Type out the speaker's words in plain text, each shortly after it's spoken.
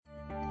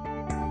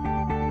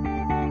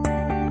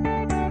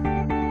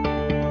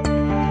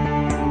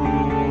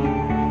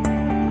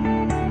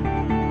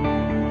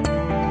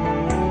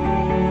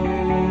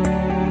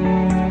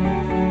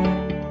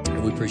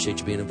appreciate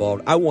you being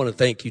involved. I want to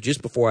thank you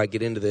just before I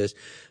get into this.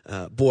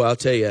 Boy, I'll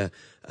tell you,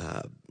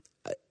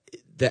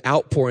 the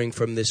outpouring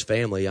from this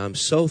family, I'm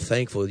so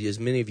thankful. As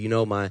many of you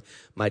know,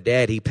 my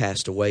dad, he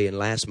passed away, and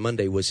last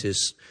Monday was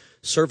his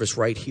service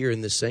right here in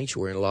this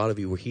sanctuary, and a lot of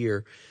you were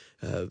here.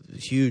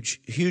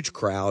 Huge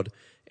crowd,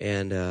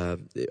 and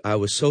I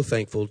was so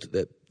thankful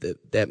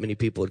that many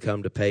people had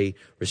come to pay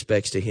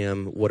respects to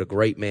him. What a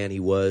great man he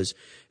was,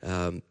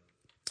 and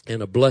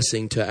a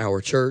blessing to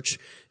our church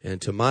and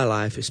to my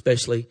life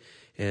especially.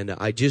 And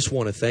I just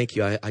want to thank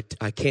you.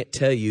 I can't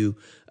tell you,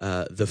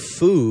 the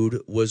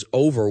food was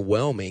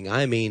overwhelming.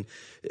 I mean,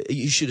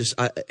 you should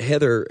have,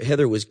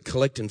 Heather was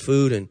collecting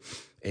food,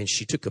 and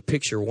she took a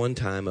picture one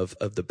time of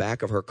the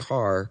back of her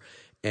car,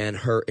 and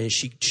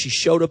she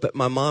showed up at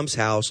my mom's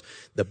house.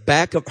 The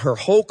back of her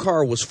whole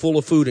car was full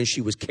of food, and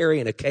she was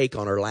carrying a cake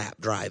on her lap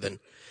driving.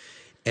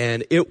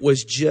 And it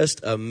was just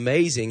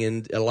amazing.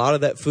 And a lot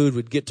of that food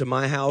would get to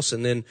my house,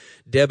 and then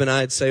Deb and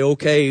I'd say,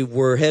 okay,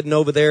 we're heading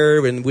over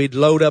there, and we'd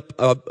load up,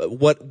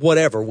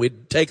 whatever.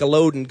 We'd take a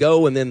load and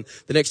go. And then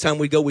the next time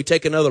we go, we'd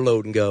take another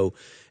load and go.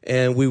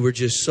 And we were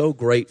just so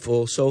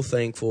grateful, so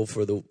thankful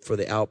for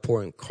the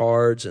outpouring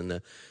cards and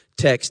the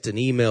text and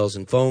emails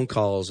and phone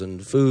calls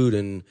and food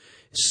and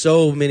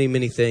so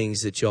many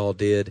things that y'all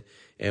did.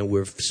 And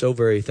we're so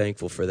very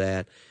thankful for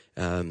that.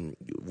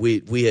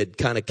 We had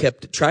kind of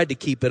tried to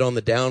keep it on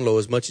the down low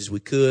as much as we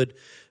could,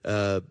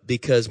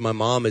 because my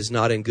mom is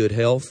not in good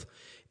health,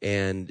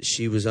 and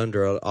she was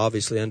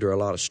obviously under a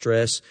lot of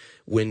stress.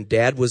 When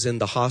Dad was in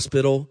the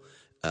hospital,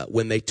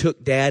 when they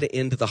took Dad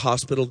into the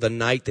hospital the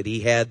night that he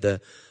had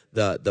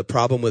the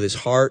problem with his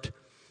heart,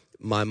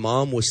 my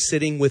mom was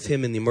sitting with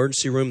him in the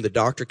emergency room. The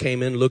doctor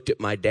came in, looked at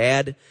my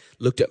dad,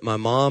 looked at my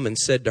mom, and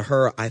said to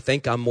her, "I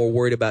think I'm more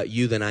worried about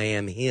you than I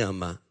am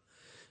him."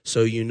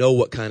 So you know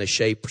what kind of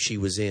shape she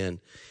was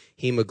in.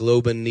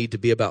 Hemoglobin need to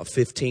be about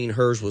 15.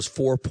 Hers was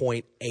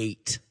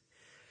 4.8.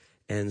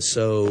 And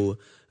so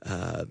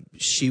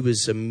she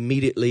was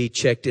immediately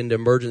checked into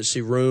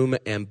emergency room,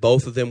 and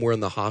both of them were in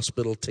the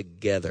hospital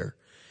together.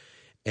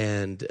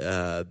 And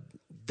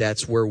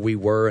that's where we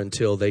were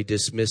until they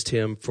dismissed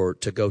him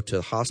to go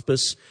to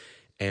hospice.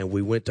 And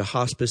we went to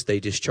hospice.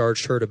 They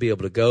discharged her to be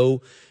able to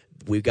go.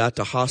 We got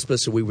to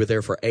hospice, and we were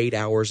there for 8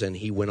 hours, and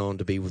he went on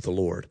to be with the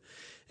Lord.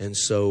 And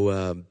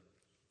so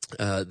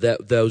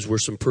those were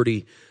some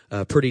pretty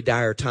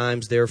dire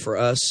times there for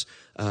us,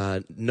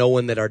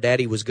 knowing that our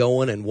daddy was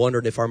going and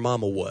wondering if our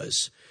mama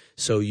was.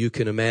 So you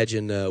can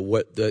imagine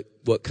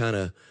what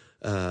kind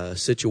of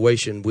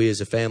situation we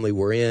as a family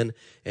were in.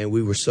 And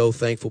we were so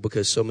thankful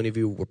because so many of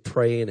you were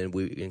praying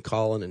and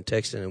calling and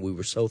texting, and we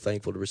were so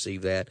thankful to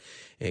receive that.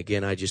 And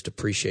again, I just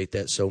appreciate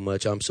that so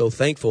much. I'm so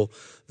thankful,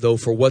 though,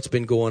 for what's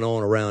been going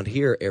on around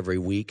here every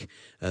week.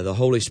 The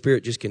Holy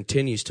Spirit just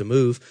continues to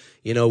move.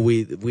 You know,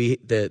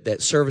 that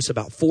service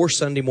about 4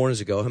 Sunday mornings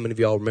ago. How many of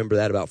y'all remember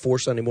that? About 4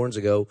 Sunday mornings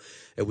ago,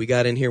 we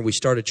got in here and we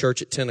started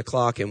church at 10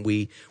 o'clock, and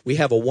we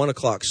have a 1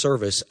 o'clock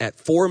service. At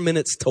 4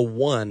 minutes to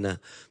 1,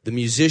 the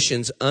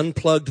musicians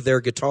unplugged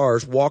their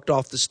guitars, walked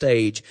off the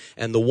stage,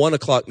 and the 1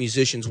 o'clock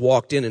musicians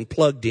walked in and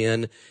plugged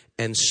in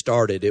and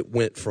started. It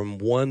went from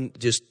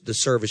the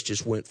service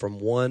just went from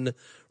one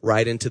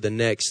right into the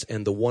next.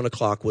 And the 1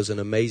 o'clock was an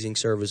amazing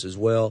service as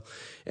well.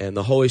 And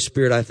the Holy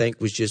Spirit, I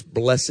think, was just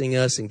blessing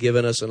us and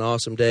giving us an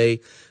awesome day,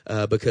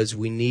 because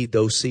we need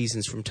those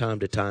seasons from time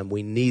to time.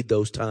 We need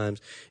those times.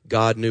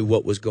 God knew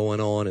what was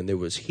going on, and there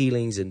was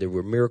healings and there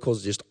were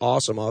miracles, just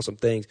awesome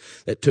things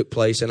that took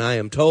place. And I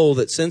am told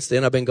that since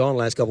then, I've been gone the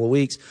last couple of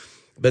weeks,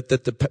 but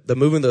that the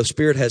movement of the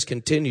Spirit has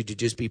continued to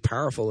just be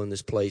powerful in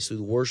this place through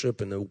the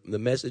worship and the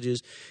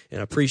messages. And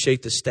I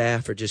appreciate the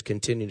staff for just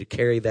continuing to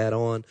carry that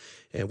on.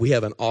 And we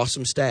have an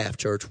awesome staff,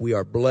 church. We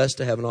are blessed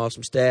to have an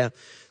awesome staff.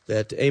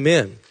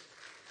 Amen.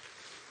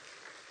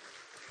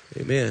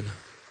 Amen.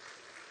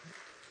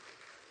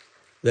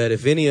 That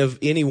if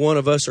any one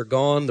of us are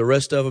gone, the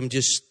rest of them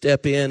just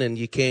step in, and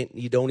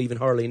you don't even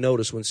hardly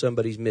notice when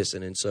somebody's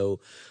missing. And so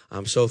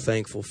I'm so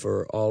thankful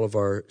for all of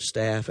our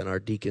staff and our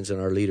deacons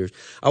and our leaders.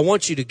 I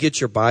want you to get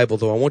your Bible,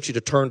 though. I want you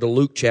to turn to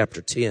Luke chapter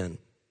 10.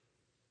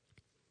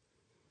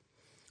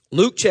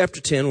 Luke chapter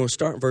 10, we'll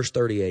start in verse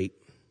 38.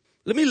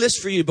 Let me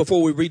list for you,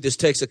 before we read this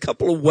text, a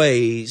couple of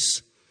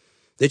ways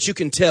that you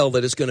can tell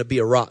that it's going to be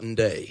a rotten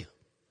day.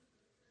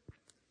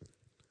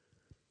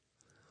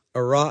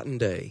 A rotten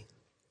day.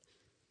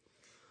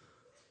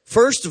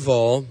 First of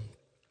all,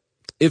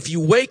 if you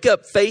wake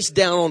up face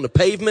down on the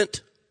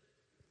pavement,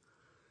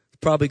 it's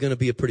probably going to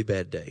be a pretty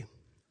bad day.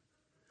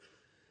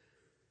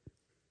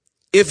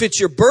 If it's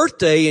your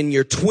birthday and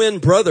your twin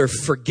brother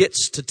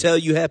forgets to tell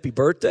you happy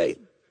birthday,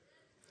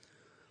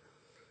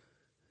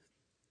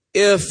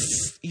 if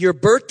your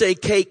birthday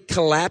cake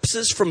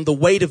collapses from the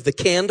weight of the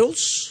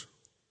candles,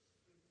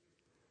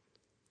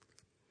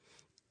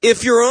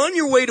 if you're on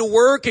your way to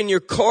work and your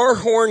car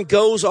horn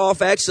goes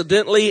off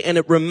accidentally and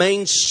it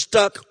remains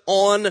stuck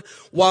on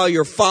while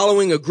you're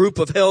following a group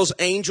of hell's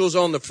angels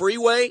on the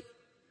freeway,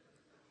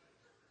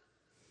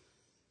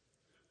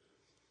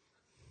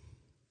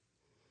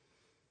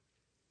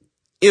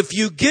 If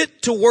you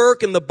get to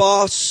work and the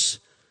boss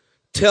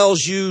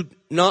tells you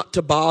not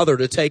to bother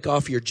to take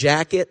off your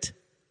jacket,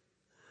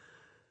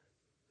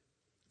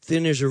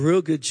 then there's a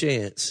real good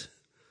chance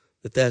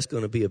that that's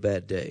going to be a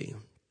bad day.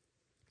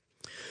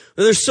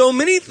 There's so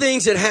many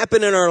things that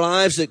happen in our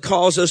lives that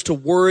cause us to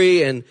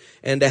worry and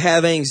to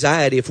have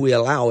anxiety if we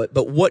allow it.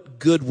 But what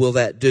good will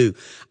that do?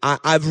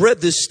 I've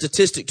read this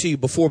statistic to you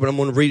before, but I'm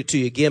going to read it to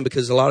you again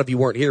because a lot of you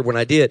weren't here when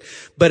I did.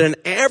 But an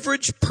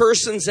average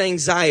person's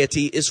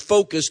anxiety is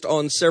focused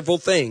on several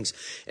things.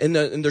 And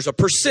there's a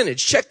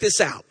percentage. Check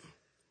this out.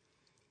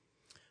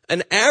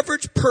 An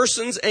average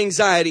person's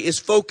anxiety is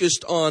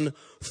focused on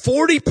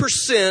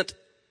 40%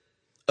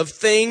 of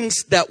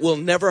things that will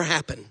never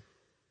happen.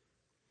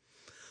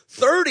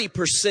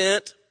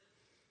 30%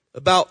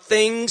 about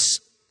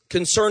things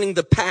concerning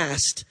the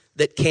past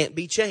that can't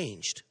be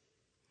changed.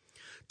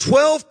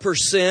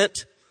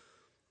 12%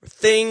 are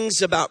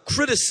things about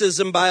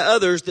criticism by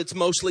others that's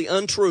mostly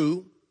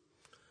untrue.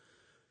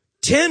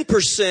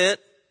 10%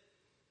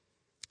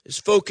 is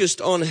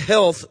focused on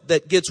health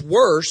that gets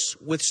worse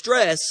with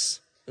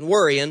stress and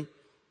worrying.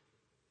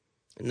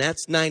 And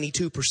that's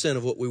 92%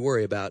 of what we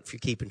worry about if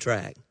you're keeping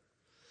track.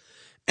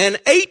 And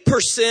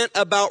 8%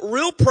 about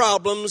real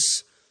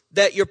problems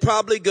that you're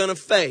probably going to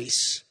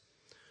face.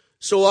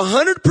 So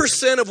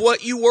 100% of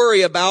what you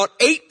worry about,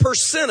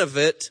 8% of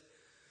it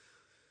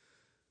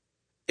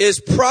is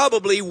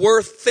probably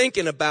worth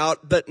thinking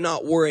about, but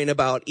not worrying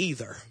about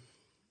either.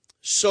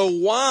 So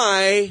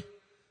why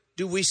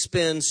do we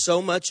spend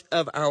so much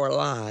of our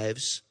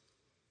lives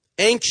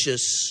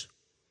anxious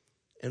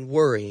and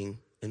worrying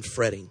and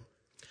fretting?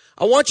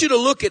 I want you to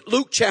look at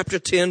Luke chapter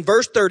 10,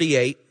 verse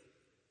 38.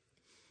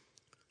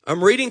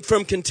 I'm reading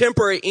from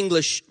Contemporary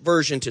English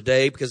Version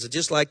today because I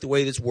just like the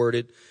way it's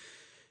worded.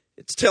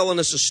 It's telling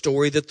us a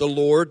story that the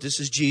Lord, this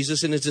is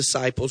Jesus and his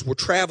disciples, were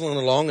traveling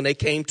along and they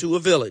came to a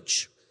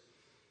village.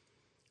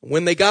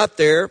 When they got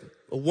there,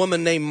 a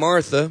woman named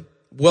Martha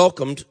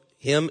welcomed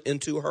him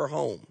into her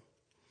home.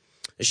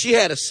 And she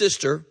had a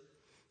sister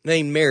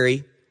named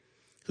Mary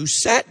who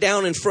sat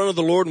down in front of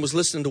the Lord and was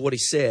listening to what he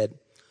said.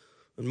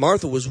 And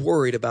Martha was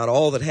worried about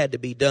all that had to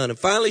be done. And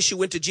finally she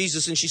went to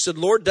Jesus and she said,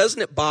 Lord,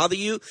 doesn't it bother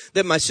you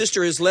that my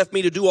sister has left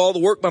me to do all the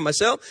work by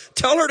myself?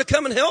 Tell her to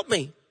come and help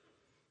me.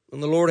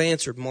 And the Lord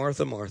answered,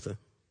 Martha, Martha.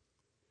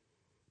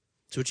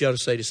 That's what you ought to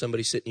say to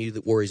somebody sitting you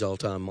that worries all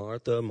the time.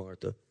 Martha,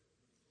 Martha.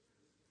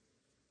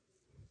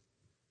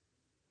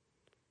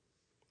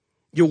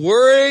 You're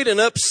worried and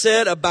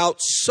upset about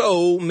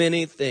so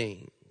many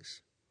things.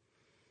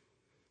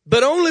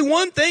 But only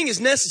one thing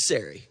is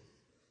necessary.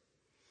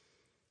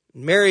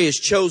 Mary has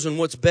chosen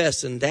what's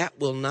best, and that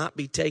will not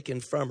be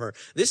taken from her.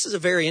 This is a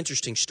very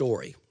interesting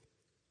story.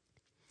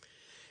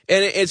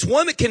 And it's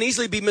one that can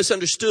easily be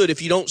misunderstood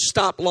if you don't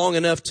stop long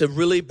enough to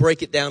really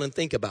break it down and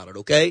think about it,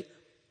 okay?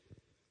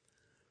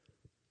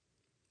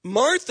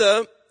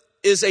 Martha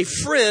is a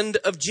friend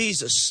of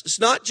Jesus. It's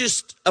not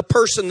just a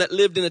person that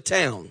lived in a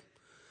town.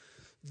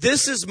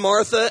 This is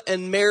Martha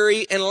and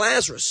Mary and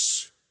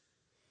Lazarus.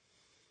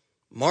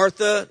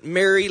 Martha,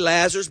 Mary,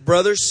 Lazarus,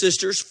 brothers,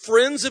 sisters,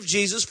 friends of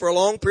Jesus for a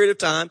long period of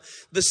time.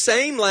 The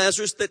same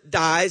Lazarus that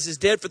dies is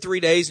dead for 3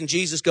 days and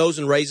Jesus goes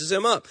and raises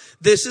him up.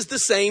 This is the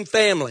same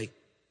family.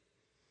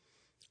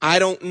 I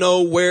don't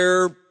know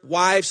where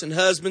wives and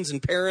husbands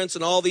and parents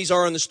and all these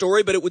are in the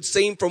story, but it would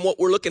seem from what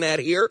we're looking at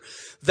here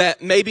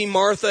that maybe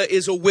Martha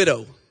is a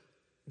widow.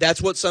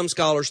 That's what some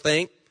scholars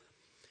think.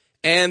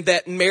 And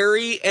that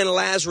Mary and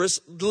Lazarus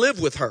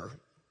live with her.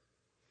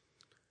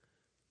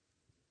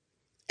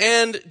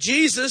 And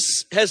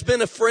Jesus has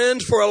been a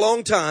friend for a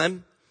long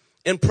time,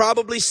 and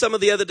probably some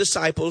of the other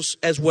disciples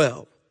as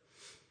well.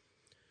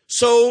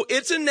 So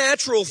it's a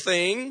natural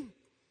thing,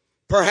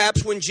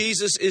 perhaps when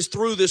Jesus is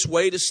through this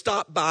way, to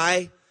stop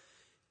by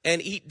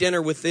and eat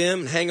dinner with them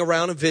and hang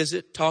around and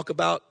visit, talk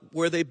about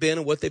where they've been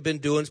and what they've been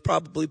doing. It's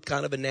probably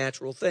kind of a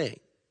natural thing.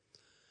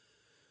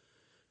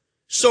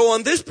 So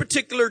on this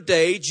particular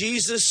day,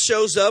 Jesus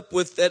shows up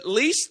with at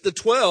least the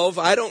 12.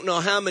 I don't know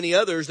how many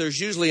others.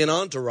 There's usually an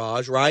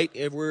entourage, right?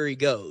 Everywhere he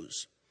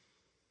goes.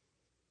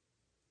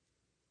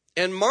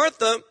 And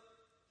Martha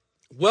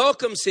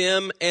welcomes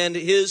him and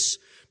his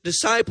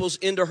disciples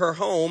into her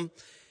home,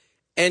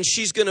 and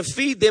she's going to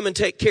feed them and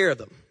take care of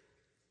them.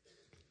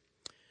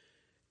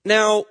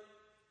 Now,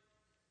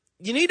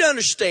 you need to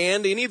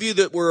understand, any of you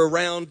that were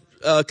around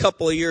a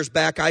couple of years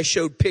back, I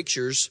showed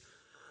pictures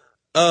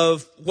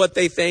of what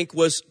they think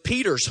was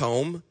Peter's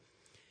home.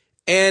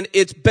 And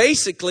it's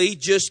basically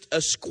just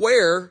a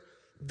square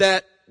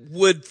that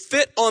would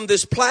fit on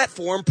this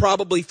platform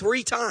probably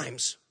 3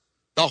 times.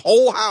 The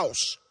whole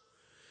house.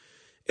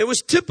 It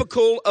was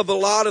typical of a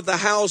lot of the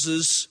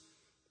houses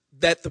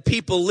that the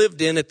people lived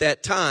in at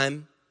that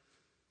time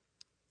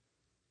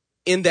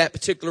in that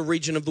particular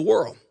region of the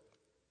world.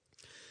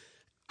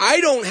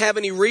 I don't have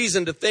any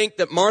reason to think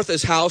that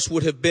Martha's house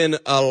would have been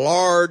a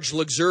large,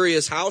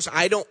 luxurious house.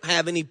 I don't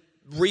have any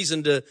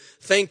reason to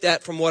think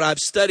that from what I've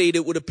studied.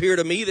 It would appear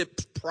to me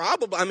that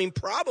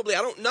probably,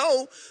 I don't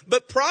know,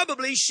 but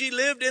probably she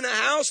lived in a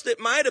house that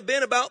might have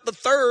been about the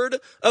third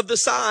of the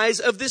size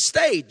of this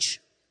stage,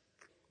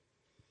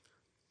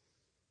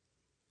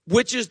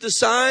 which is the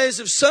size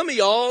of some of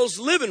y'all's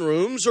living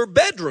rooms or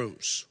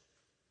bedrooms.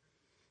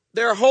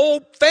 Their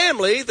whole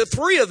family, the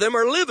three of them,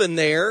 are living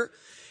there.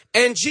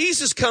 And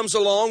Jesus comes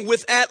along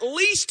with at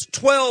least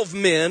 12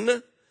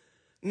 men,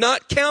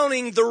 not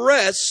counting the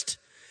rest.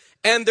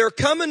 And they're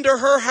coming to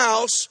her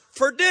house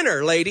for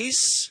dinner,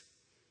 ladies.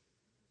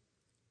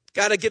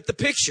 Got to get the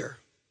picture.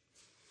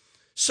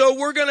 So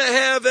we're going to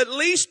have at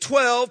least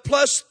 12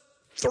 plus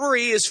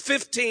 3 is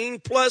 15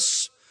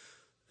 plus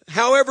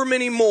however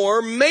many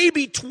more,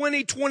 maybe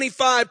 20,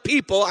 25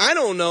 people, I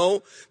don't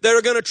know, that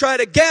are going to try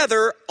to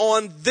gather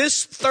on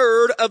this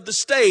third of the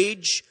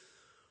stage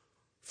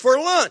for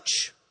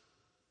lunch.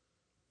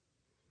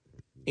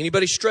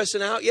 Anybody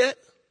stressing out yet?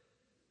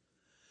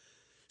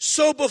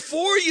 So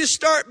before you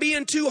start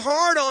being too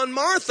hard on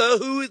Martha,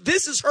 who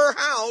this is her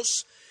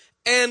house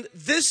and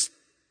this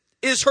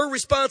is her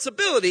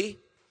responsibility,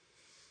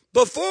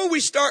 before we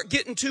start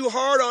getting too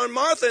hard on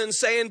Martha and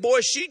saying,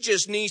 boy, she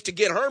just needs to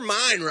get her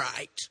mind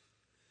right,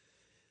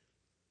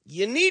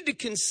 you need to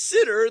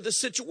consider the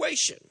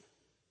situation.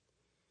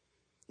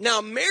 Now,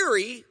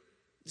 Mary,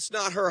 it's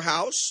not her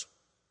house,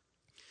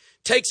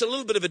 takes a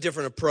little bit of a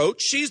different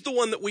approach. She's the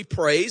one that we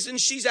praise, and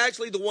she's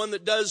actually the one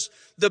that does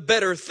the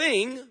better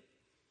thing.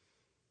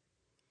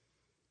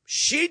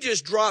 She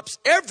just drops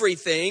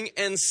everything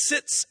and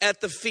sits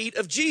at the feet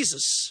of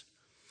Jesus.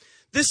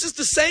 This is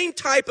the same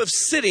type of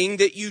sitting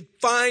that you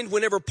find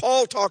whenever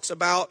Paul talks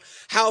about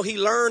how he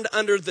learned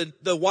under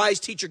the wise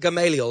teacher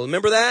Gamaliel.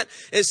 Remember that?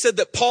 It said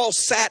that Paul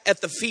sat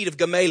at the feet of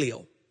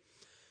Gamaliel.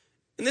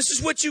 And this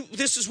is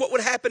what would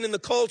happen in the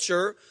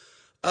culture.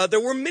 There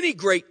were many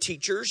great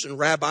teachers and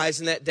rabbis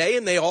in that day,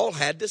 and they all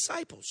had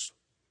disciples.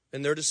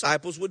 And their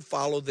disciples would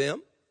follow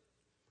them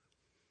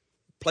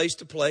place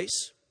to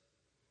place.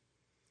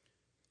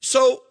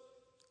 So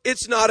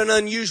it's not an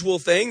unusual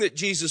thing that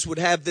Jesus would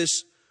have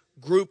this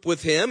group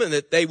with him and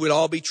that they would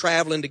all be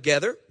traveling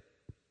together.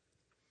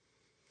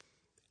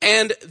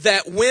 And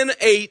that when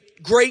a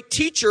great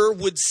teacher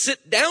would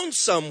sit down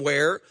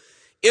somewhere,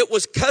 it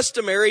was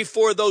customary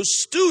for those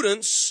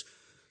students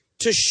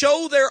to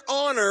show their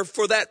honor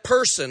for that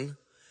person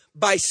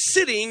by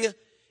sitting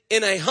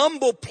in a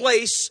humble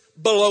place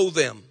below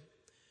them,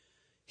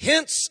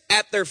 hence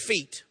at their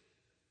feet.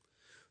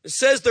 It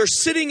says they're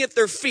sitting at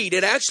their feet.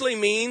 It actually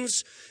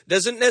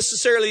doesn't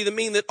necessarily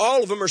mean that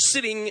all of them are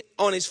sitting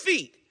on his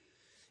feet.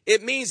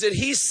 It means that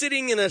he's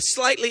sitting in a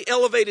slightly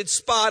elevated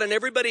spot and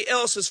everybody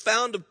else has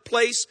found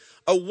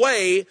a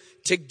way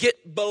to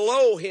get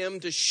below him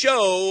to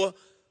show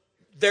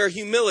their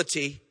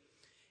humility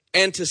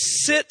and to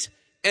sit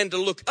and to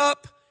look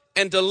up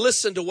and to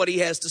listen to what he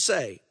has to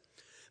say.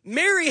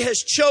 Mary has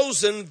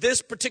chosen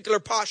this particular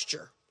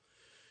posture.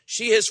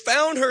 She has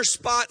found her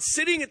spot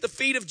sitting at the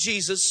feet of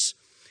Jesus,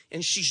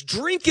 and she's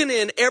drinking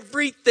in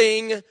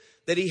everything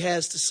that he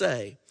has to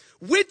say,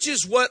 which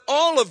is what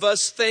all of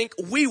us think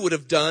we would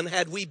have done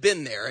had we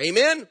been there.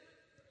 Amen?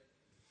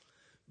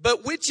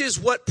 But which is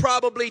what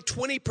probably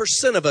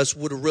 20% of us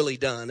would have really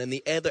done, and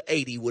the other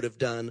 80 would have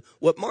done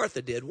what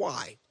Martha did.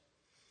 Why?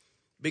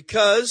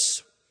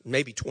 Because,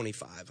 maybe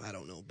 25, I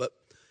don't know, but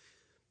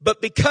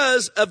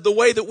because of the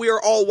way that we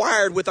are all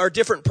wired with our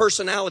different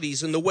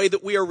personalities and the way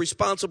that we are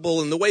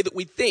responsible and the way that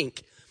we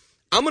think.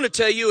 I'm going to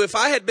tell you, if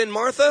I had been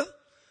Martha,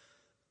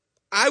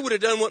 I would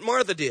have done what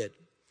Martha did.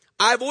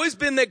 I've always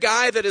been the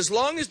guy that as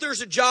long as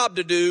there's a job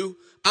to do,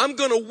 I'm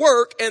going to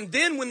work, and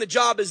then when the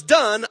job is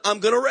done, I'm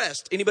going to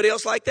rest. Anybody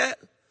else like that?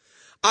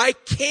 I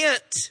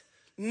can't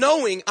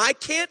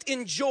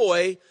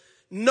enjoy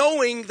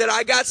knowing that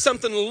I got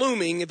something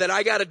looming that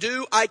I got to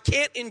do. I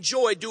can't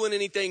enjoy doing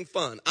anything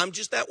fun. I'm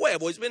just that way.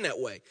 I've always been that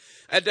way.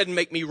 That doesn't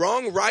make me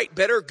wrong, right,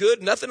 better,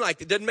 good, nothing like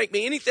that. It doesn't make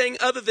me anything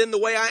other than the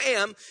way I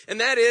am.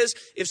 And that is,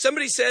 if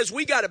somebody says,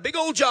 we got a big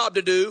old job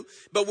to do,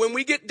 but when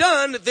we get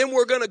done, then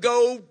we're going to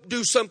go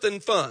do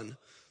something fun.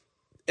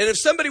 And if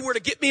somebody were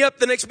to get me up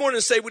the next morning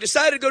and say, we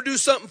decided to go do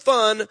something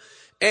fun,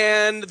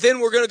 and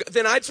then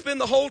then I'd spend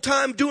the whole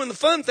time doing the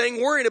fun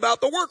thing, worrying about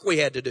the work we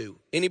had to do.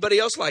 Anybody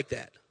else like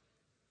that?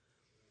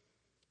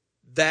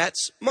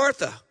 That's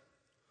Martha.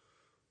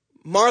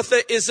 Martha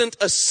isn't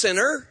a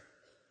sinner.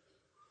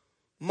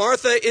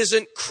 Martha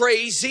isn't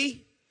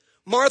crazy.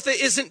 Martha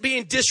isn't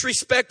being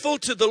disrespectful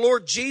to the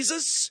Lord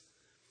Jesus.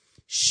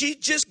 She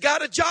just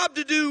got a job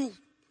to do.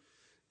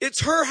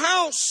 It's her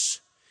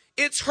house.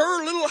 It's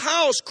her little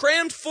house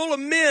crammed full of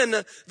men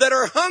that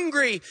are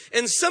hungry,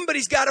 and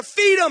somebody's got to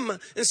feed them,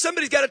 and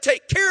somebody's got to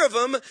take care of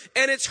them,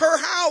 and it's her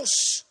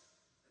house.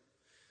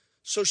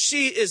 So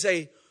she is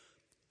a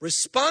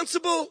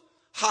responsible,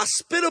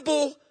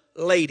 hospitable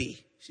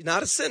lady. She's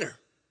not a sinner.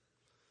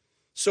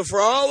 So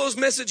for all those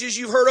messages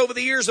you've heard over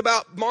the years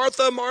about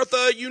Martha,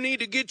 Martha, you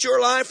need to get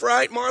your life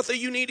right. Martha,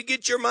 you need to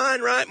get your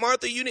mind right.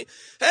 Martha,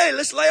 hey,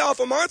 let's lay off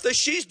of Martha.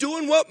 She's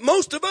doing what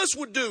most of us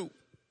would do.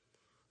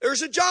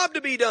 There's a job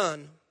to be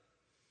done.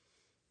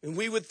 And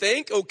we would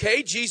think,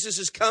 okay, Jesus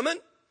is coming.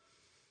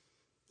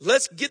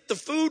 Let's get the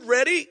food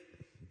ready.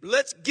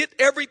 Let's get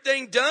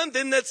everything done.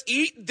 Then let's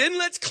eat. Then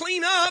let's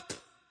clean up.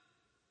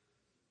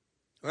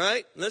 All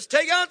right? Let's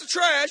take out the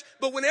trash.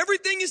 But when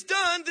everything is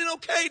done, then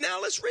okay,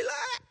 now let's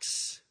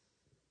relax.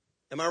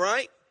 Am I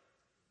right?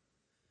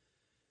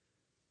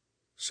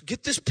 So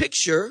get this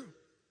picture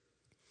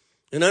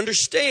and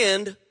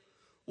understand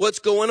what's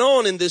going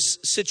on in this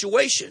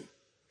situation.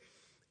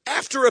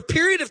 After a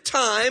period of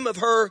time of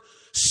her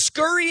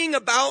scurrying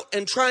about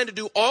and trying to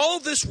do all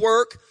this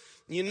work,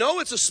 you know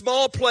it's a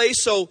small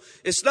place, so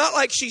it's not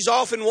like she's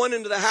off in one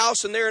end of the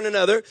house and they're in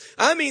another.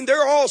 I mean,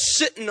 they're all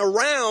sitting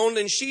around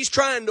and she's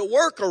trying to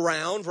work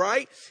around,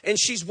 right? And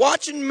she's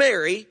watching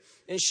Mary,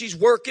 and she's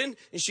working,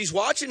 and she's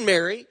watching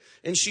Mary,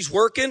 and she's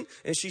working,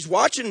 and she's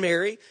watching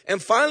Mary,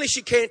 and finally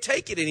she can't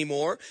take it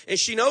anymore, and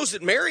she knows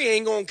that Mary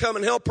ain't going to come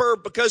and help her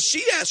because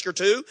she asked her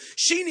to.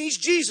 She needs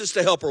Jesus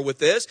to help her with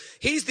this.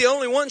 He's the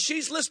only one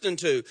she's listening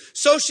to.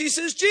 So she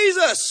says,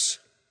 Jesus,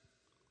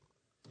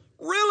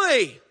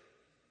 really?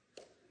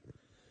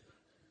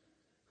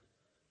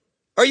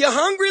 Are you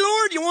hungry,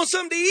 Lord? You want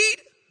something to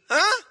eat?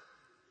 Huh?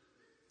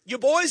 Your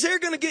boys here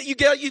going to get you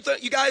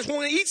guys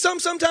want to eat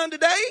sometime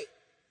today?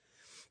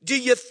 Do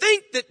you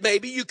think that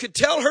maybe you could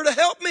tell her to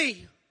help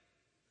me?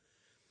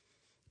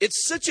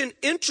 It's such an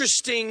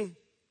interesting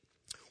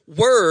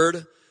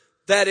word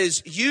that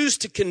is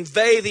used to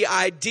convey the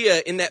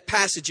idea in that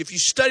passage. If you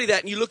study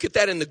that and you look at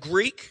that in the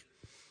Greek,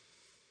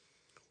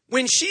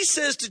 when she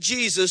says to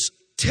Jesus,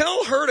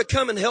 tell her to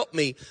come and help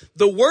me,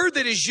 the word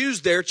that is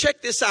used there,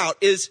 check this out,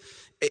 is,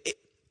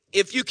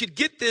 if you could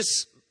get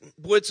this,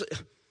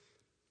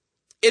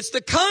 it's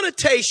the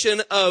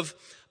connotation of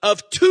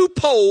two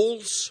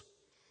poles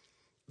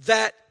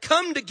that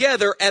come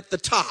together at the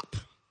top,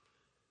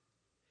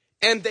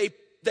 and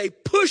they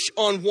push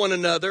on one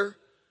another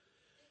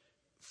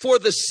for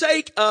the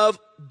sake of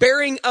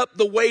bearing up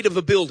the weight of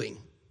a building.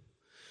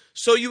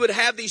 So you would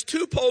have these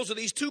two poles or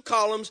these two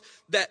columns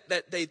that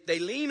they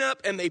lean up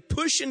and they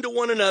push into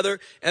one another,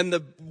 and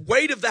the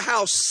weight of the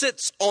house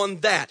sits on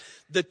that.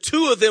 The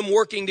two of them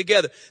working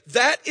together.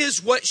 That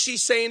is what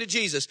she's saying to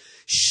Jesus.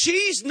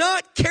 She's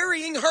not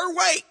carrying her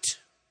weight.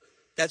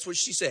 That's what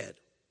she said.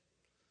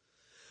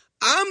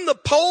 I'm the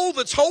pole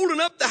that's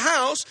holding up the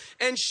house,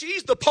 and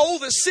she's the pole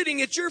that's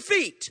sitting at your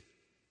feet.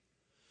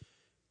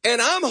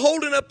 And I'm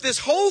holding up this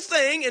whole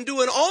thing and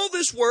doing all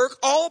this work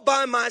all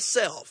by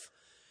myself.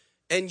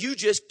 And you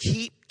just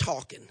keep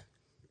talking.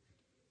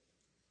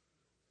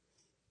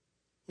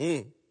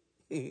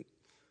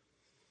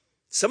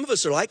 Some of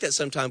us are like that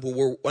sometimes when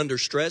we're under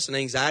stress and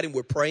anxiety and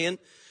we're praying.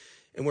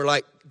 And we're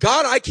like,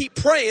 God, I keep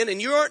praying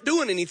and you aren't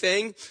doing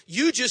anything.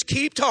 You just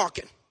keep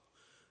talking.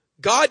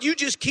 God, you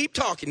just keep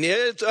talking.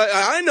 Yeah,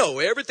 I know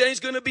everything's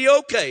going to be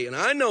okay. And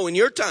I know in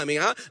your timing,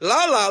 la,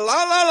 la, la,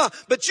 la, la.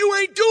 But you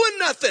ain't doing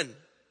nothing.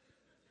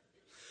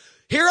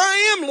 Here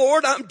I am,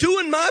 Lord. I'm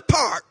doing my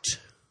part.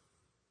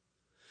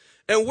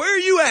 And where are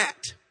you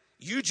at?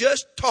 You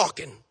just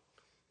talking.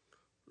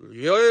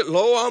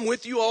 Lo, I'm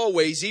with you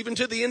always, even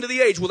to the end of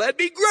the age. Well, that'd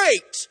be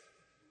great.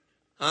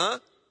 Huh?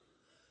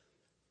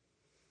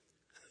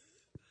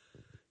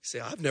 You say,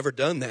 I've never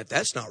done that.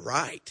 That's not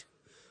right.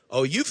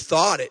 Oh, you've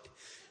thought it.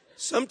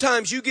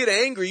 Sometimes you get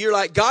angry. You're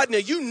like, God, now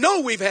you know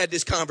we've had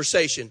this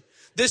conversation.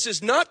 This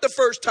is not the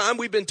first time.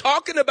 We've been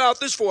talking about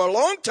this for a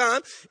long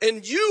time,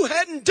 and you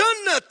hadn't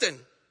done nothing.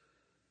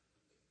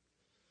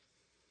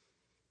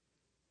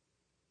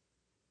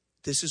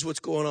 This is what's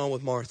going on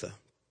with Martha.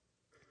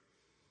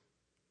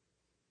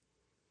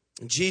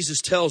 And Jesus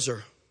tells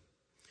her,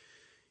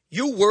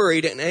 you're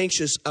worried and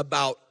anxious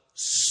about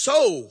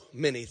so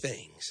many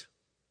things.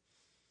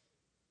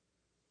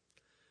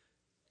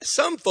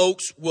 Some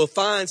folks will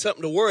find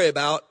something to worry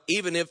about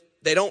even if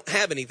they don't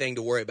have anything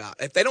to worry about.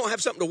 If they don't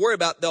have something to worry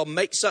about, they'll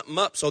make something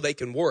up so they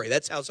can worry.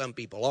 That's how some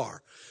people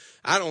are.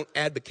 I don't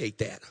advocate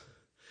that.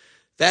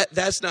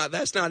 That's not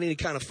any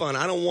kind of fun.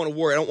 I don't want to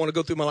worry. I don't want to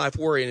go through my life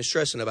worrying and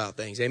stressing about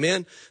things.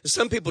 Amen.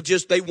 Some people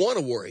just, they want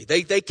to worry.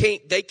 They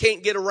can't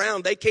get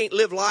around. They can't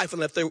live life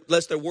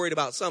unless they're worried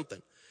about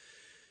something.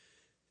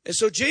 And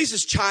so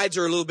Jesus chides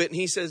her a little bit and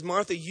he says,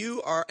 Martha,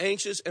 you are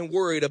anxious and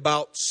worried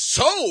about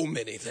so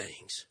many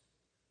things.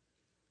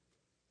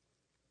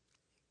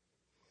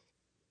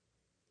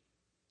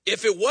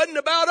 If it wasn't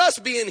about us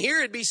being here,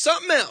 it'd be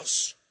something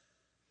else.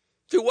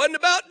 If it wasn't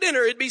about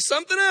dinner, it'd be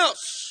something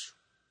else.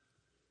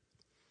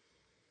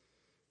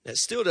 That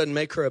still doesn't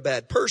make her a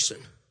bad person.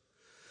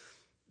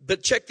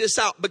 But check this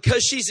out.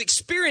 Because she's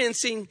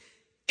experiencing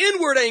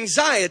inward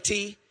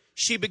anxiety,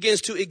 she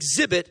begins to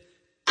exhibit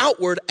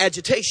outward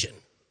agitation.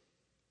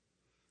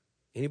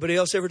 Anybody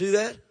else ever do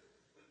that?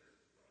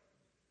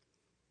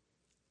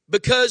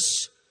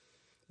 Because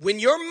when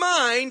your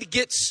mind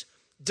gets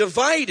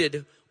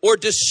divided or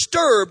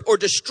disturbed or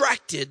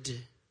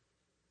distracted,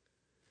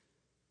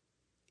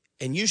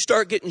 and you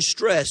start getting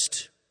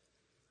stressed,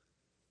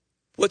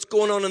 what's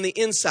going on the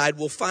inside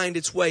will find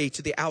its way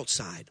to the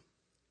outside.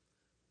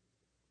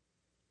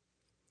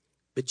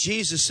 But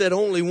Jesus said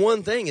only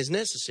one thing is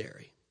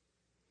necessary.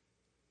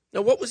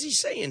 Now, what was he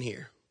saying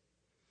here?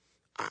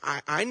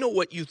 I know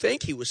what you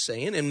think he was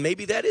saying, and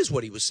maybe that is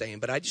what he was saying,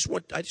 but I just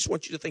want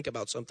you to think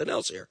about something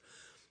else here.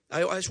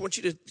 I just want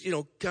you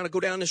to, kind of go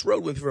down this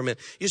road with me for a minute.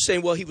 You're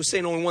saying, well, he was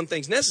saying only one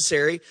thing's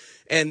necessary,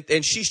 and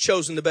she's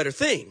chosen the better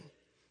thing.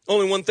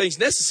 Only one thing's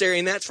necessary,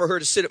 and that's for her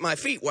to sit at my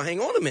feet. Well,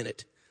 hang on a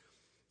minute.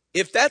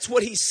 If that's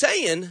what he's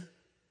saying,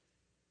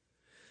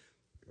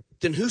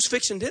 then who's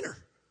fixing dinner?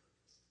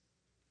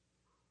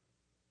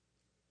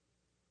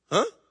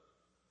 Huh?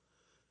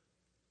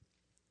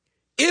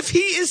 If he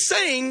is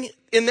saying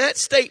in that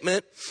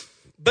statement,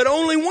 but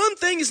only one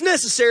thing is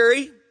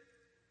necessary,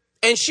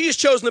 and she has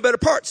chosen the better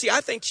part. See, I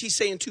think she's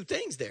saying two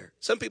things there.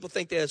 Some people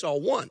think that it's all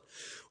one.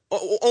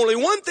 Only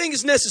one thing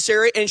is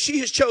necessary, and she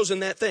has chosen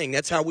that thing.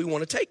 That's how we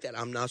want to take that.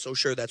 I'm not so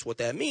sure that's what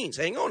that means.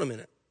 Hang on a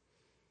minute.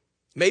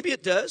 Maybe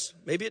it does.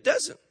 Maybe it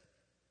doesn't.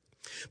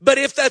 But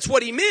if that's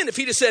what he meant, if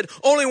he just said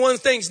only one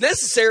thing's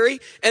necessary,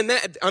 and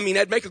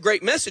that'd make a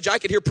great message. I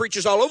could hear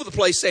preachers all over the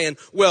place saying,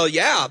 well,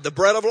 yeah, the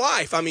bread of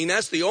life.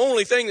 That's the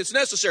only thing that's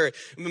necessary.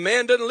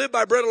 Man doesn't live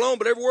by bread alone,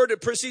 but every word that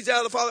proceeds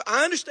out of the Father.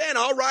 I understand.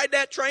 I'll ride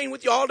that train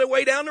with you all the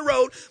way down the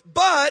road,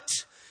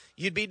 but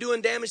you'd be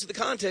doing damage to the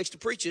context to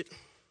preach it.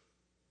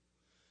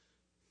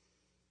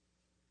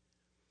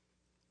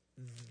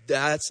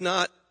 That's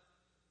not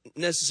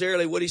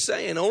necessarily what he's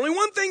saying. Only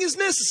one thing is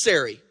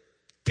necessary,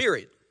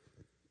 period.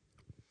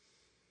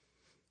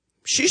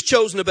 She's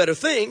chosen a better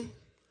thing.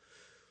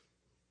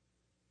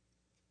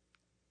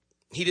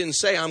 He didn't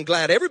say, I'm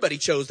glad everybody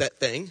chose that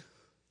thing,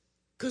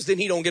 because then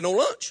he don't get no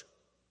lunch.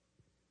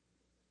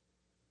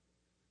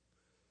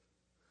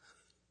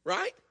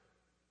 Right?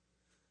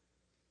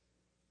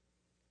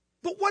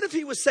 But what if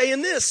he was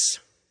saying this?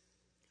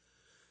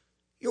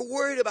 You're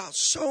worried about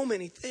so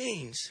many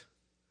things.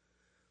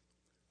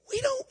 We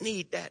don't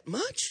need that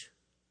much.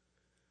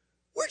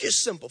 We're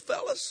just simple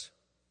fellas.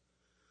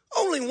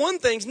 Only one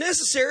thing's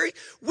necessary.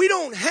 We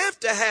don't have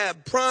to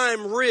have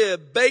prime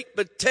rib, baked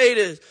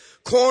potatoes,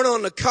 corn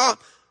on the cob.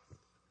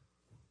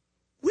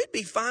 We'd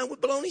be fine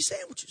with bologna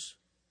sandwiches.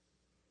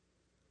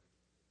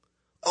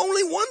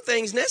 Only one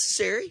thing's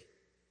necessary.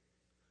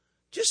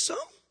 Just some.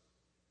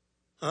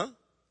 Huh?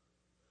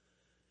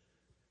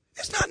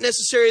 It's not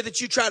necessary that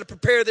you try to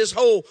prepare this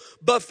whole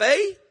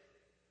buffet.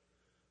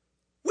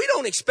 We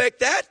don't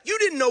expect that. You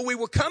didn't know we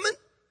were coming.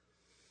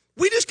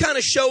 We just kind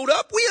of showed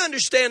up. We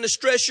understand the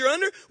stress you're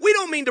under. We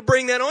don't mean to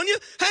bring that on you.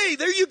 Hey,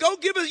 there you go.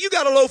 You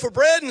got a loaf of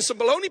bread and some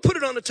bologna. Put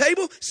it on the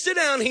table. Sit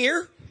down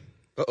here.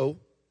 Uh-oh.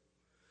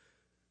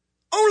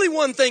 Only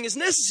one thing is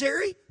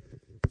necessary.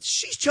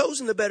 She's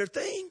chosen the better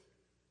thing.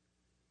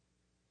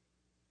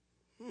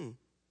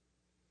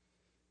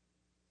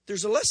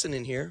 There's a lesson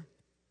in here.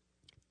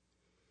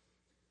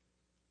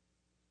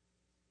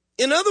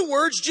 In other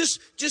words,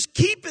 just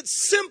keep it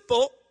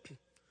simple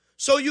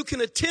so you can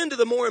attend to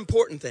the more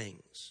important things.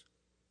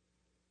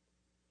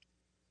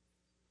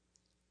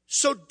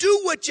 So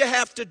do what you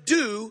have to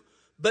do,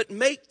 but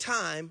make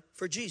time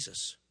for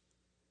Jesus.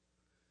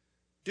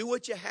 Do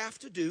what you have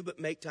to do, but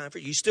make time for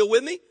you. You still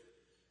with me?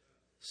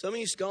 Some of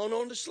you's gone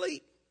on to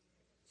sleep.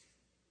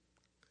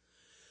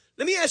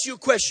 Let me ask you a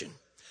question.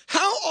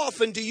 How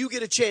often do you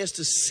get a chance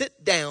to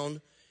sit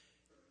down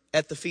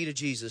at the feet of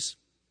Jesus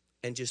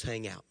and just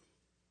hang out?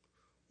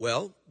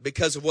 Well,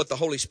 because of what the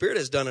Holy Spirit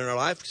has done in our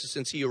life,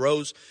 since he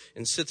arose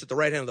and sits at the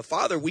right hand of the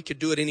Father, we could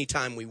do it any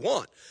time we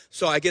want.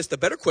 So I guess the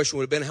better question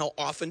would have been, how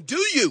often do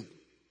you?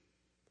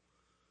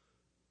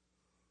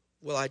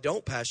 Well, I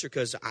don't, Pastor,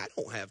 because I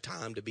don't have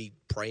time to be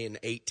praying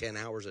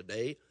 8-10 hours a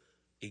day.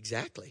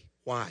 Exactly.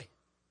 Why?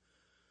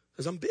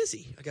 Because I'm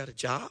busy. I got a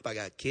job. I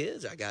got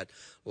kids. I got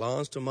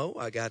lawns to mow.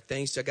 I got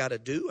things I got to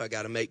do. I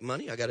got to make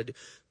money. I got to do.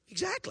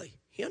 Exactly.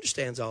 He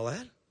understands all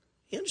that.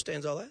 He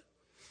understands all that.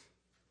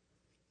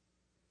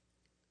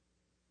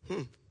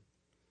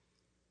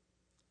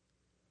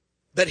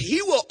 But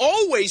he will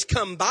always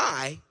come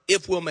by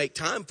if we'll make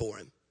time for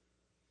him.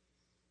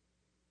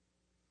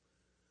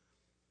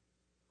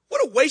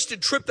 What a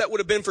wasted trip that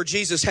would have been for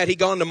Jesus had he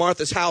gone to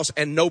Martha's house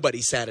and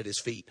nobody sat at his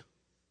feet.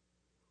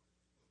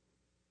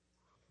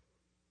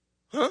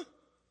 Huh?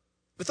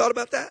 Ever thought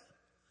about that?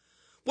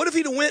 What if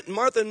he'd have went and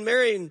Martha and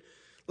Mary and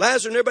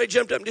Lazarus and everybody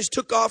jumped up and just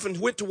took off and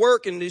went to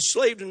work and they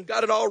slaved and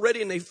got it all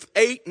ready and they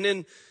ate and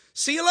then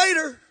see you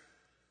later?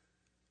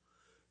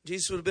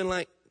 Jesus would have been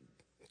like,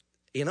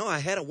 I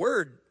had a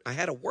word.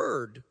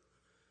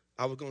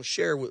 I was going to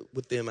share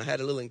with them. I had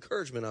a little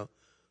encouragement,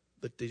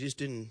 but they just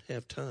didn't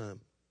have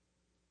time.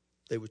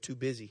 They were too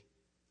busy.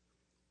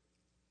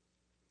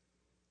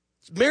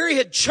 Mary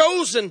had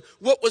chosen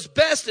what was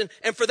best,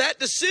 and for that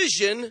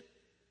decision,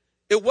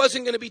 it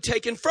wasn't going to be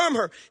taken from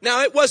her.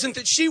 Now, it wasn't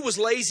that she was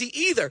lazy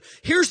either.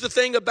 Here's the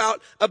thing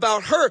about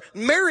her.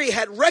 Mary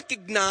had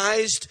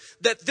recognized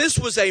that this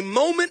was a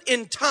moment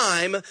in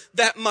time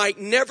that might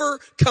never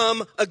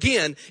come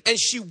again. And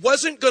she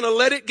wasn't going to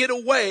let it get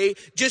away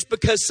just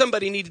because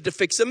somebody needed to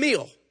fix a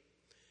meal.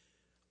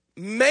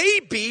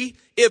 Maybe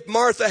if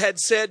Martha had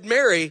said,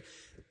 Mary,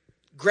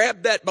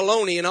 grab that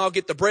bologna and I'll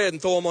get the bread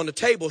and throw them on the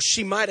table,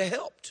 she might have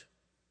helped.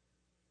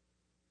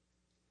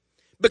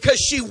 because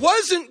she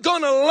wasn't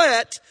going to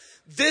let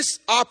this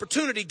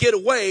opportunity get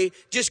away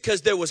just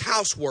because there was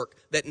housework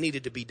that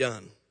needed to be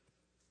done.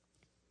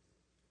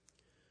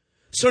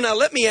 So now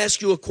let me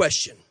ask you a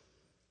question.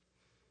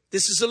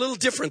 This is a little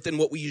different than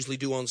what we usually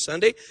do on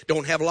Sunday.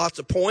 Don't have lots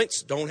of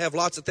points. Don't have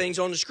lots of things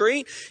on the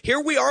screen. Here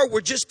we are.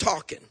 We're just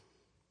talking.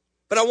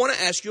 But I want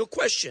to ask you a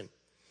question.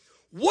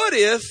 What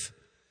if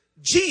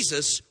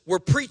Jesus were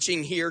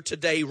preaching here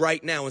today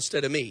right now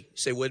instead of me? You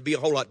say, well, it'd be a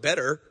whole lot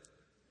better.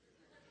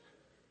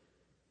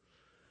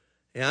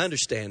 Yeah, I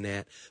understand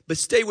that. But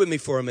stay with me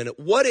for a minute.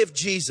 What if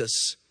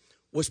Jesus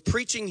was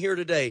preaching here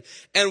today,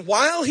 and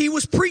while he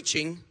was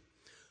preaching,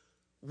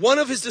 one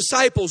of his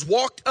disciples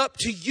walked up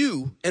to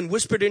you and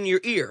whispered in your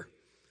ear,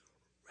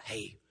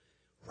 hey,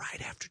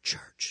 right after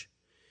church,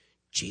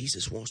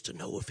 Jesus wants to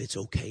know if it's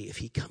okay if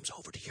he comes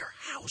over to your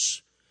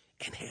house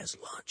and has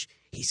lunch.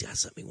 He's got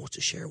something he wants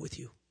to share with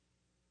you.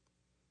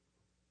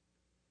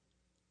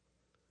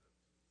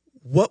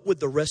 What would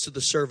the rest of the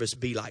service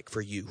be like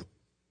for you?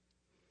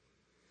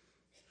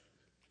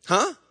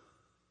 Huh?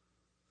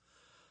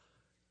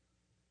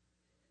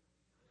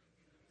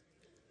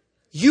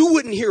 You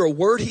wouldn't hear a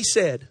word he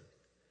said.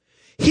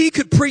 He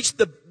could preach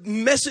the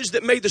message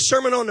that made the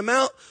Sermon on the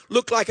Mount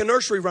look like a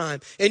nursery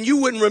rhyme, and you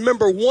wouldn't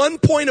remember one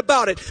point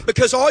about it,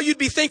 because all you'd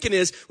be thinking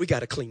is, we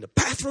got to clean the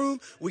bathroom,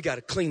 we got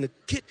to clean the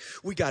kitchen,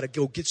 we got to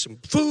go get some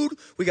food,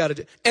 we got to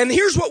do. And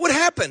here's what would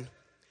happen.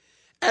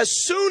 As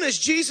soon as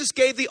Jesus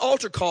gave the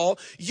altar call,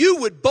 you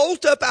would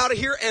bolt up out of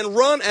here and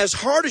run as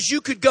hard as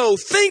you could go,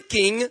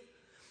 thinking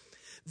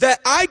that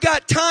I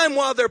got time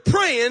while they're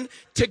praying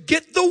to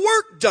get the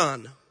work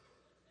done.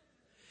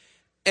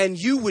 And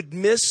you would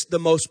miss the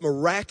most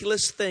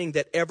miraculous thing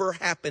that ever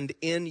happened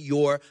in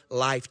your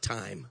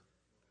lifetime.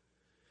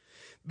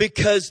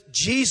 Because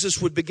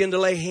Jesus would begin to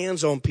lay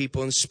hands on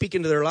people and speak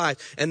into their lives,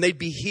 and they'd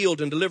be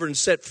healed and delivered and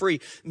set free.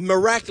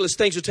 Miraculous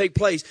things would take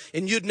place,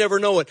 and you'd never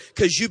know it,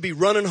 because you'd be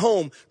running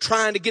home,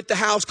 trying to get the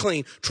house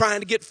clean,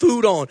 trying to get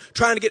food on,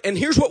 and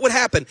here's what would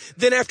happen.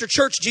 Then after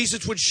church,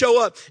 Jesus would show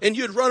up, and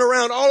you'd run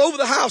around all over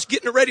the house,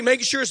 getting it ready,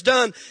 making sure it's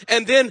done.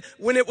 And then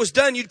when it was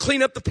done, you'd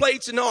clean up the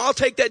plates, and no, I'll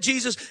take that,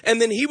 Jesus.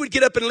 And then he would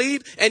get up and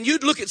leave, and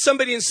you'd look at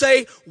somebody and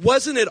say,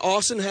 wasn't it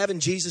awesome having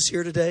Jesus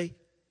here today?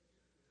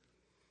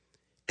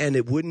 And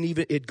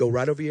it'd go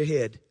right over your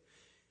head.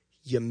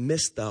 You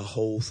missed the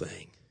whole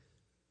thing.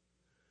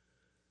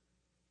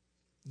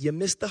 You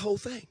missed the whole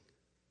thing.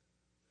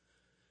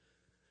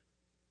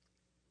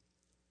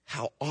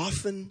 How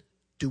often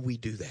do we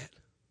do that?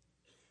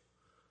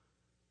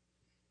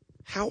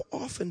 How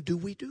often do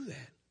we do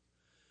that?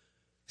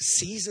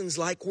 Seasons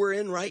like we're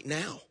in right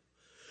now,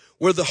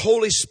 where the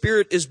Holy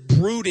Spirit is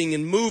brooding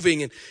and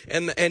moving,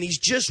 and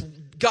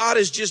God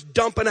is just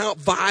dumping out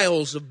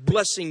vials of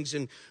blessings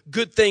and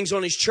good things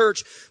on his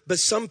church. But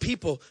some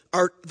people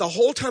are, the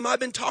whole time I've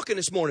been talking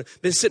this morning,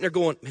 been sitting there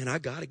going, man, I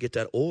got to get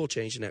that oil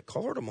change in that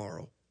car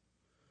tomorrow.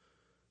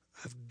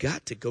 I've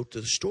got to go to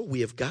the store.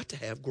 We have got to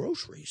have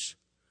groceries.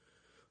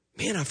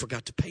 Man, I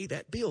forgot to pay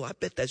that bill. I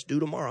bet that's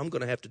due tomorrow. I'm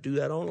going to have to do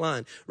that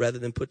online rather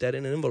than put that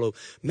in an envelope.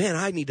 Man,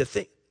 I need to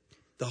think.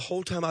 The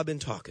whole time I've been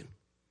talking.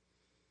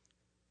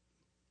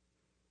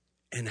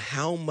 And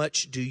how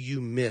much do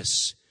you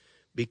miss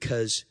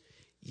because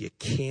you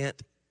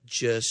can't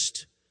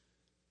just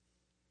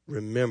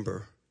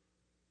remember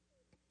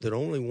that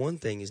only one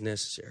thing is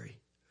necessary?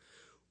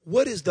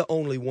 What is the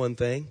only one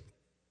thing?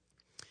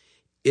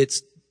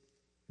 It's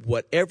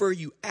whatever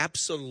you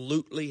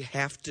absolutely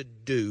have to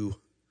do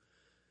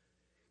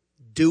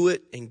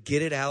it and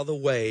get it out of the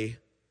way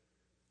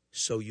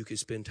so you can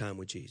spend time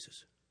with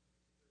Jesus.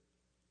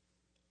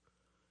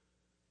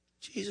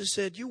 Jesus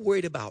said, you're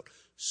worried about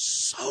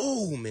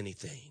so many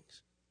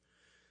things.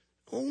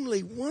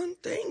 Only one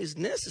thing is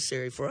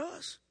necessary for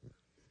us.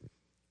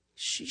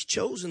 She's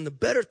chosen the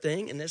better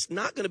thing, and that's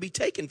not going to be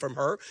taken from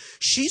her.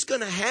 She's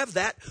going to have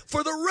that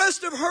for the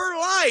rest of her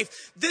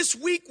life. This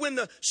week when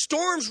the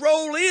storms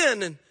roll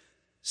in, and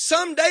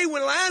someday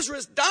when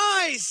Lazarus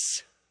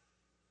dies,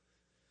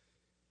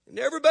 and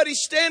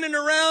everybody's standing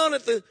around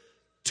at the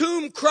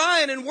tomb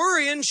crying and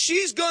worrying,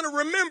 she's going to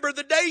remember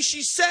the day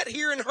she sat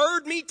here and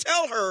heard me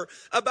tell her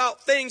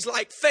about things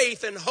like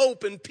faith and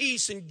hope and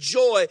peace and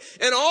joy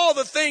and all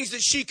the things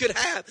that she could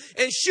have.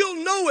 And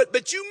she'll know it,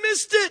 but you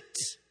missed it.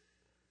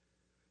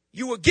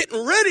 You were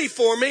getting ready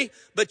for me,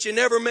 but you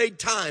never made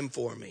time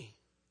for me.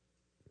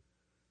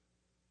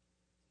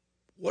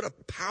 What a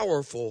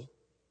powerful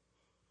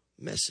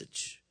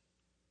message.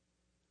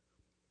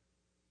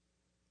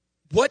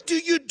 What do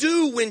you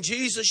do when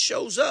Jesus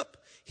shows up?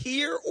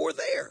 Here or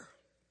there?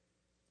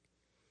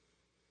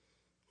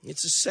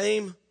 It's the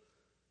same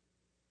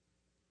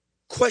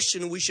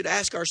question we should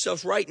ask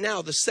ourselves right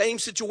now. The same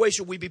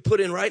situation we'd be put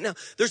in right now.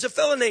 There's a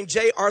fellow named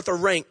J. Arthur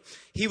Rank.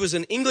 He was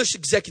an English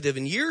executive,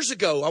 and years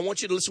ago, I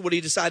want you to listen to what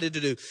he decided to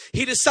do.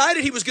 He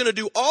decided he was going to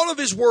do all of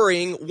his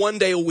worrying one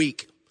day a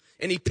week,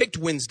 and he picked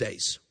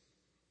Wednesdays.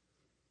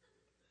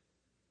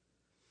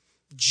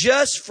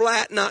 Just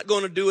flat not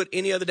going to do it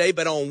any other day,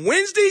 but on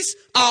Wednesdays,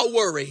 I'll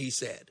worry, he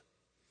said.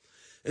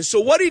 And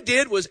so what he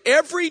did was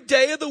every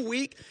day of the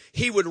week,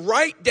 he would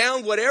write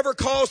down whatever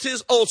caused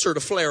his ulcer to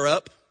flare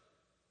up.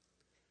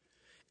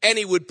 And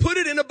he would put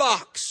it in a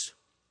box.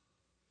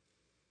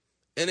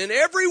 And then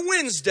every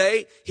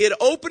Wednesday, he'd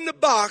open the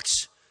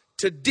box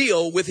to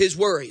deal with his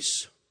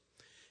worries.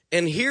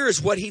 And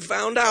here's what he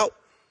found out.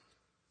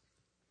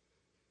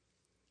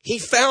 He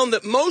found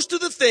that most of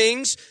the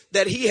things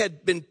that he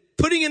had been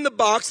putting in the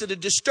box that had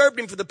disturbed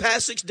him for the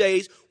past 6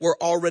 days were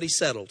already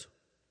settled.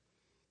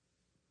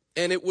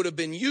 And it would have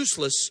been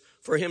useless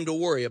for him to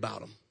worry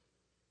about them.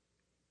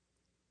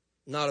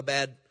 Not a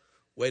bad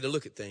way to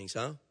look at things,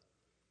 huh?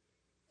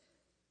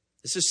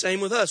 It's the same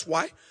with us.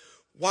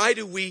 Why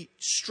do we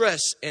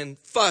stress and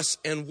fuss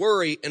and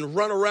worry and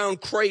run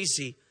around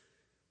crazy?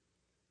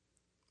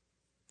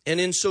 And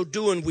in so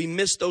doing, we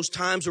miss those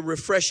times of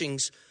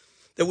refreshings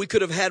that we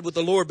could have had with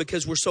the Lord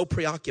because we're so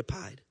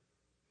preoccupied.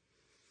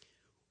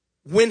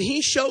 When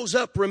he shows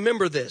up,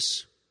 remember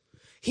this.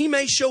 He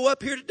may show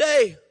up here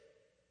today.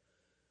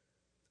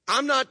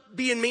 I'm not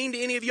being mean to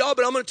any of y'all,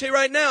 but I'm going to tell you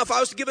right now, if I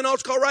was to give an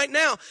altar call right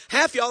now,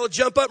 half y'all would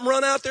jump up and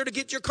run out there to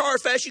get your car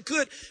as fast as you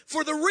could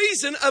for the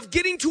reason of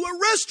getting to a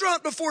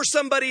restaurant before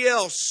somebody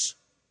else.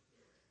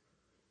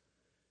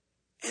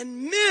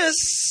 And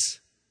miss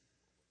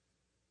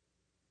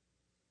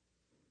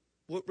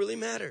what really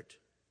mattered.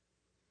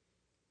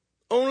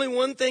 Only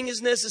one thing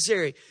is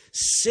necessary.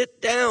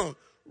 Sit down,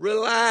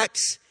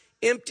 relax,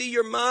 empty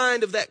your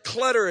mind of that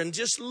clutter and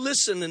just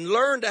listen and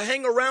learn to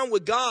hang around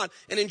with God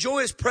and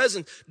enjoy his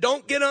presence.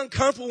 Don't get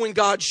uncomfortable when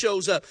God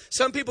shows up.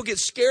 Some people get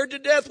scared to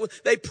death.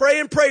 They pray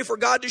and pray for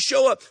God to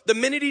show up. The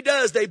minute he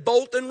does, they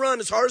bolt and run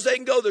as hard as they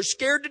can go. They're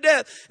scared to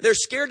death. They're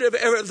scared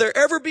of there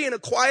ever being a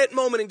quiet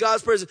moment in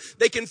God's presence.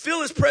 They can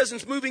feel his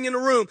presence moving in a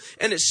room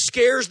and it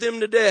scares them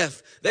to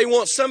death. They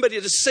want somebody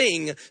to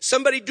sing,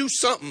 somebody do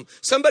something,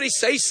 somebody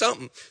say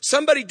something,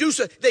 somebody do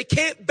something. They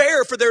can't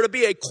bear for there to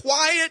be a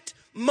quiet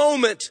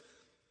moment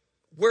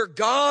where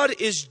God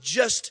is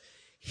just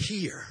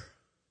here.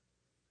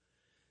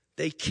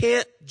 They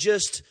can't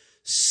just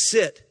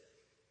sit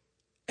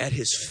at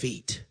his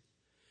feet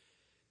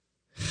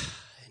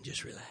and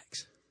just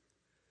relax.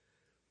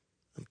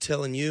 I'm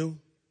telling you,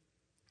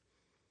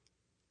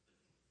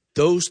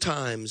 those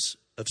times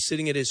of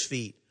sitting at his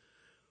feet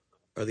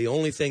are the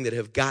only thing that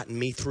have gotten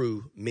me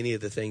through many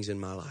of the things in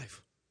my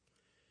life.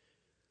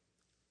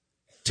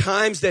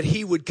 Times that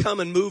he would come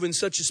and move in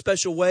such a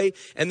special way,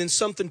 and then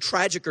something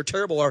tragic or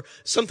terrible or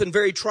something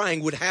very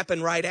trying would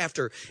happen right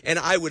after. And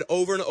I would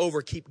over and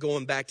over keep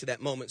going back to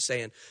that moment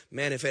saying,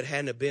 man, if it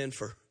hadn't have been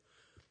for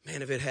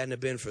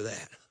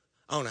that,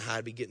 I don't know how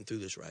I'd be getting through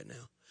this right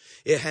now.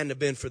 It hadn't have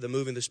been for the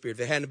moving of the Spirit.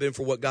 If it hadn't have been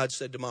for what God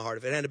said to my heart,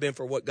 if it hadn't have been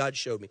for what God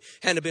showed me,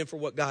 hadn't have been for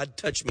what God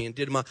touched me and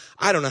did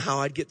I don't know how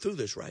I'd get through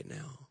this right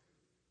now.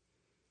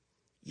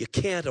 You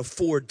can't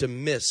afford to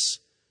miss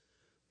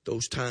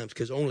those times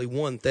because only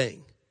one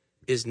thing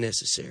is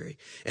necessary.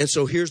 And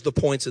so here's the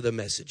points of the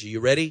message. Are you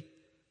ready?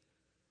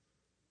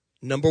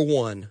 Number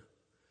 1,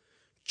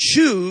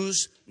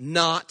 choose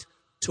not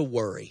to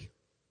worry.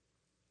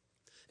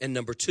 And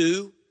number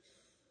 2,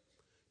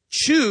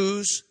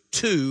 choose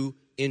to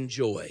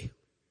enjoy.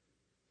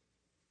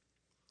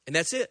 And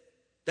that's it.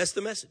 That's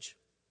the message.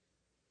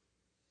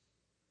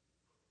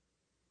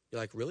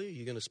 You're like, really? Are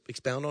you going to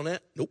expound on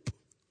that? Nope.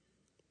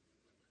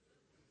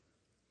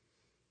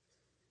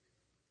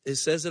 It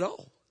says it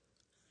all.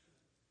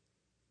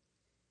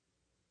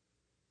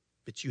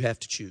 But you have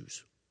to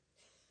choose.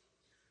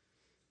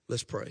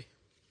 Let's pray.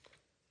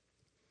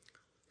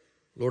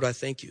 Lord, I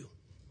thank you.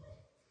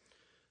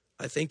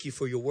 I thank you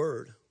for your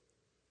word.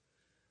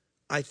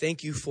 I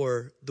thank you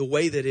for the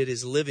way that it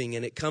is living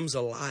and it comes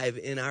alive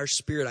in our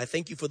spirit. I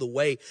thank you for the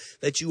way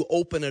that you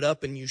open it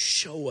up and you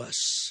show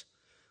us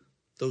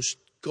those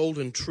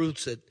golden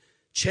truths that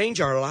change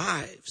our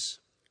lives.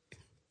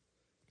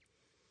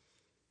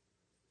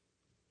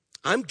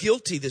 I'm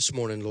guilty this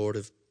morning, Lord,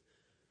 of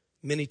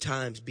many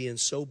times being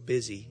so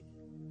busy,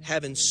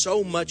 having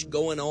so much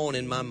going on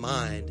in my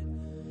mind.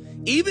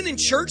 Even in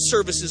church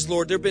services,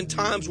 Lord, there have been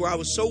times where I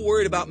was so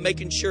worried about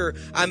making sure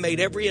I made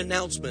every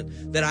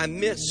announcement that I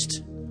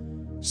missed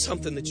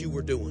something that you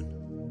were doing.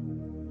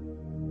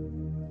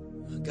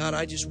 God,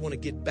 I just want to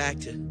get back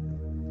to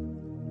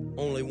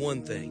only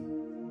one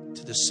thing,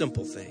 to the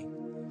simple thing.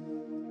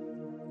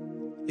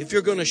 If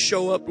you're going to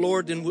show up,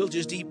 Lord, then we'll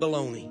just eat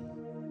bologna.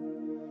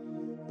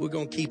 We're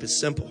going to keep it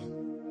simple.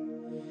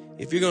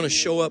 If you're going to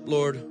show up,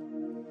 Lord,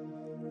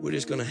 we're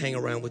just going to hang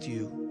around with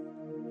you.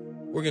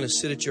 We're going to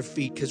sit at your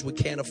feet because we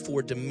can't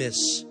afford to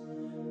miss.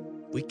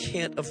 We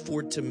can't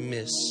afford to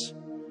miss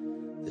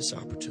this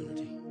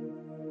opportunity.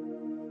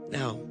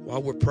 Now,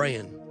 while we're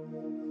praying,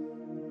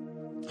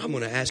 I'm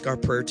going to ask our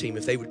prayer team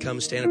if they would come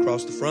and stand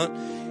across the front.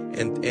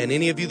 And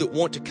any of you that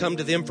want to come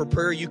to them for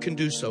prayer, you can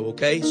do so,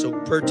 okay? So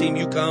prayer team,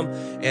 you come.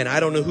 And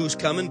I don't know who's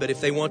coming, but if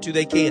they want to,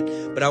 they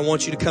can. But I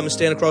want you to come and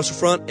stand across the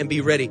front and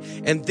be ready.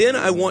 And then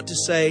I want to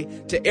say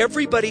to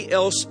everybody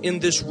else in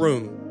this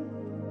room,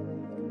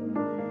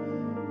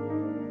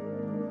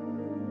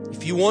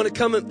 if you want to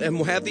come and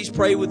we'll have these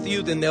pray with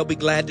you, then they'll be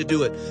glad to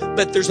do it.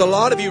 But there's a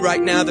lot of you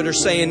right now that are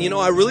saying,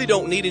 I really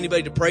don't need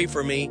anybody to pray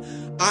for me.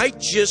 I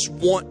just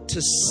want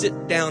to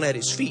sit down at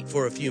his feet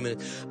for a few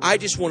minutes. I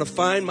just want to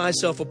find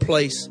myself a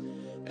place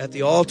at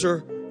the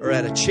altar or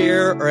at a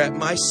chair or at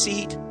my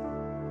seat.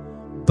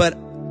 But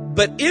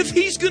if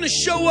he's going to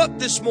show up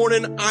this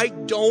morning, I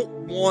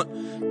don't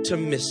want to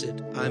miss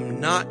it.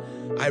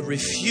 I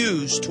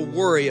refuse to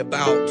worry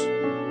about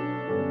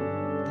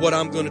what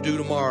I'm going to do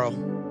tomorrow.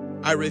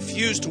 I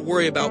refuse to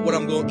worry about what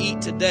I'm going to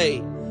eat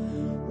today.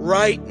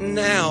 Right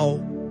now,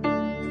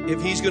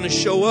 if he's going to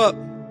show up,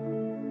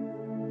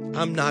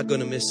 I'm not going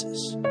to miss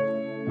this.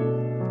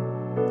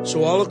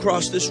 So all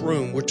across this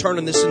room, we're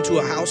turning this into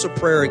a house of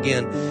prayer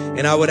again.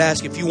 And I would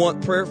ask, if you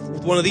want prayer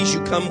with one of these,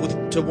 you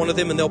come to one of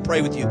them and they'll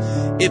pray with you.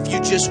 If you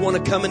just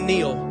want to come and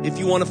kneel, if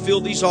you want to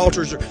fill these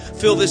altars or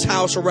fill this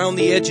house around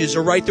the edges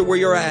or right there where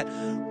you're at,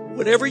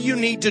 whatever you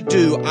need to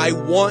do, I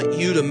want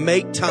you to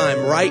make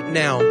time right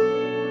now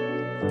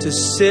to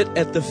sit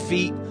at the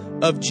feet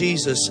of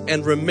Jesus.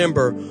 And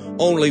remember,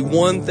 only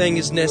one thing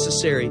is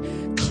necessary.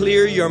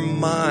 Clear your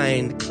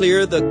mind,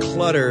 clear the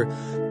clutter.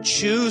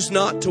 Choose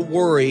not to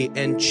worry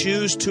and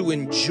choose to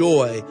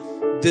enjoy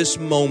this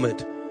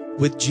moment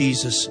with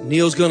Jesus.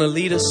 Neil's going to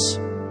lead us.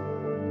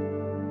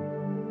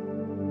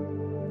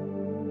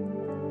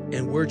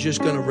 And we're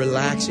just going to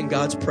relax in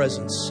God's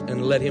presence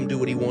and let him do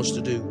what he wants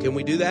to do. Can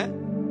we do that?